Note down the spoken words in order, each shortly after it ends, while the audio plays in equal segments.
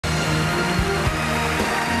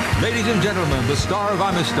Ladies and gentlemen, the star of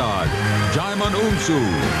Amistad, Djimon Unsu.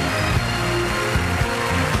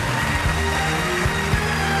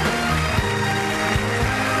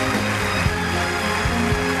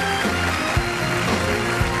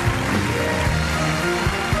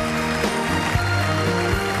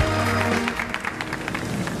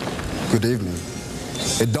 Good evening.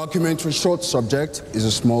 A documentary short subject is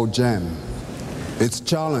a small gem. Its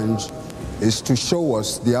challenge is to show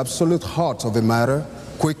us the absolute heart of a matter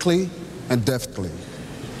quickly and deftly.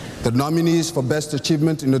 The nominees for Best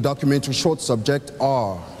Achievement in a Documentary Short Subject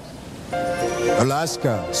are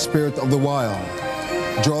Alaska, Spirit of the Wild,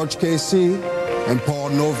 George K.C. and Paul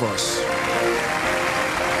Novos.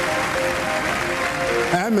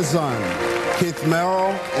 Amazon, Keith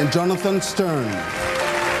Merrill and Jonathan Stern.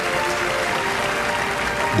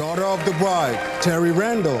 Daughter of the Bride, Terry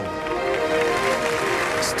Randall.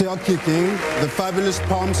 Still Kicking, The Fabulous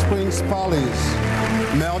Palm Springs Follies,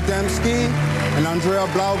 Mel Damsky and Andrea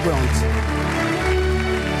Blaubrandt.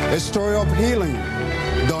 A Story of Healing,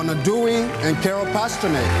 Donna Dewey and Carol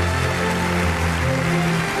Pasternak.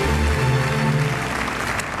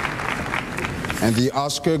 And the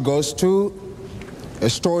Oscar goes to A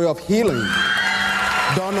Story of Healing,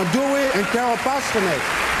 Donna Dewey and Carol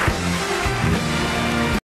Pasternak.